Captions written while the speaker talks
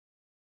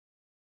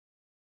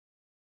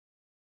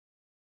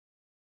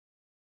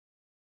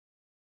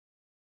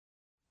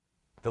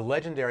The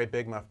legendary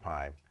Big Muff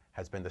Pi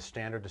has been the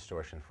standard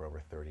distortion for over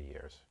 30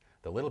 years.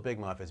 The Little Big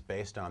Muff is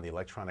based on the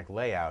electronic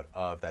layout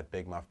of that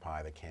Big Muff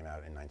Pi that came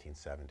out in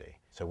 1970.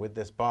 So with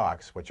this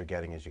box, what you're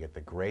getting is you get the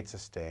great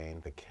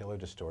sustain, the killer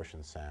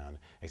distortion sound,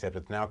 except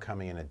it's now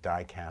coming in a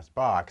die-cast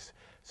box,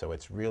 so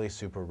it's really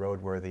super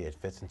roadworthy. It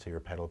fits into your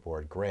pedal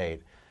board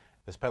great.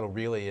 This pedal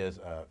really is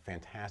a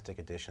fantastic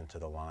addition to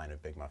the line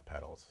of Big Muff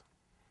pedals.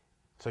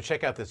 So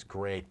check out this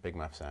great Big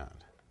Muff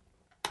sound.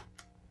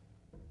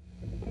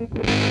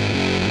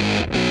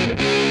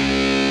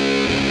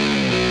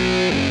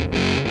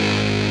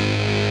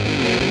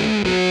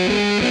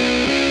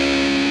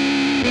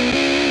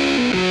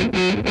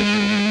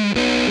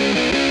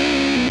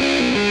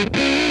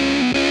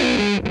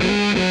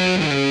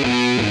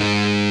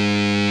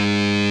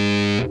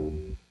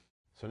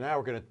 So now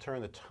we're going to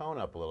turn the tone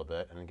up a little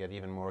bit and get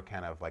even more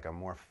kind of like a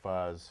more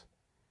fuzz,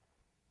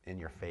 in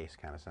your face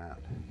kind of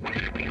sound.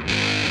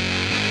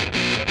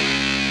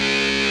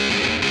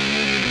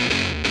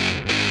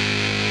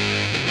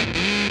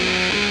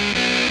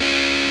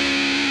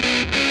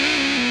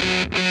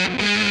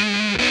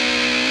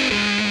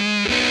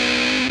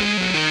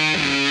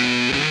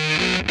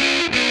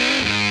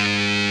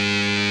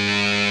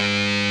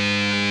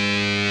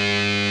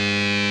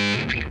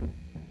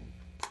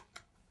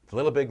 The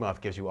Little Big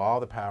Muff gives you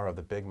all the power of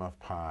the Big Muff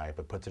Pi,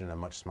 but puts it in a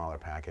much smaller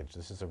package.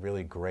 This is a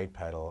really great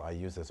pedal. I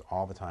use this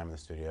all the time in the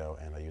studio,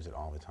 and I use it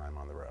all the time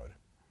on the road.